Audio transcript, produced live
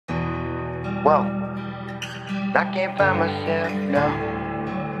Whoa, I can't find myself, no,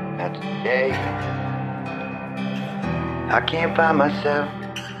 not today. I can't find myself,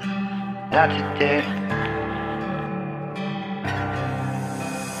 not today.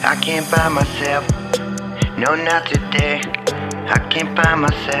 I can't find myself, no, not today. I can't find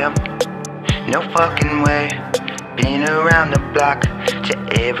myself, no fucking way. Been around the block, to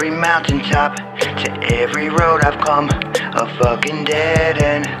every mountaintop, to every road I've come, a fucking dead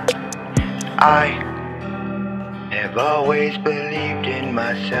end. I have always believed in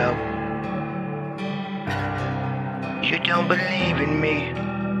myself. You don't believe in me.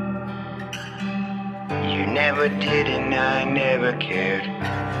 You never did and I never cared.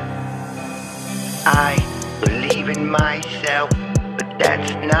 I believe in myself, but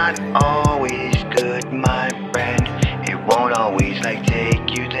that's not always good, my friend. It won't always take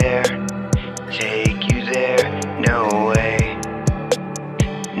you there, no way.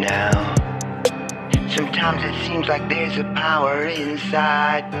 Now, sometimes it seems like there's a power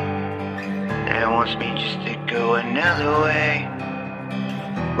inside that wants me just to go another way.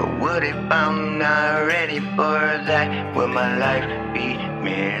 But what if I'm not ready for that? Will my life be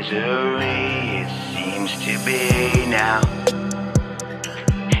misery? It seems to be now.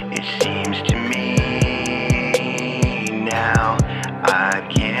 It seems to me now I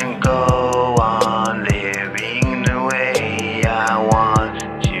can't go on living the way I want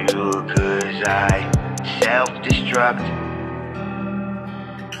to, 'cause I self-destruct.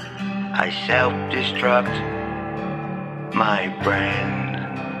 I self-destruct, my friend.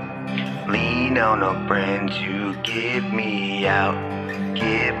 Lean on a friend to get me out,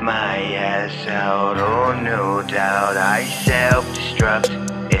 get my ass out, oh no doubt. I self-destruct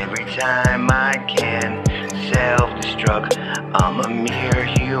every time I can, self-destruct. I'm a mere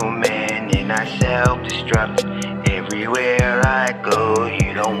human and I self-destruct everywhere I go.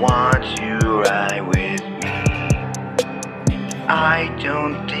 You don't want to ride with me. I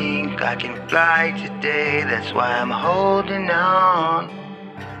don't think I can fly today, that's why I'm holding on.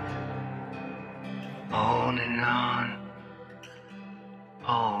 Holding on,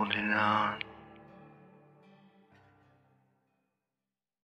 holding on.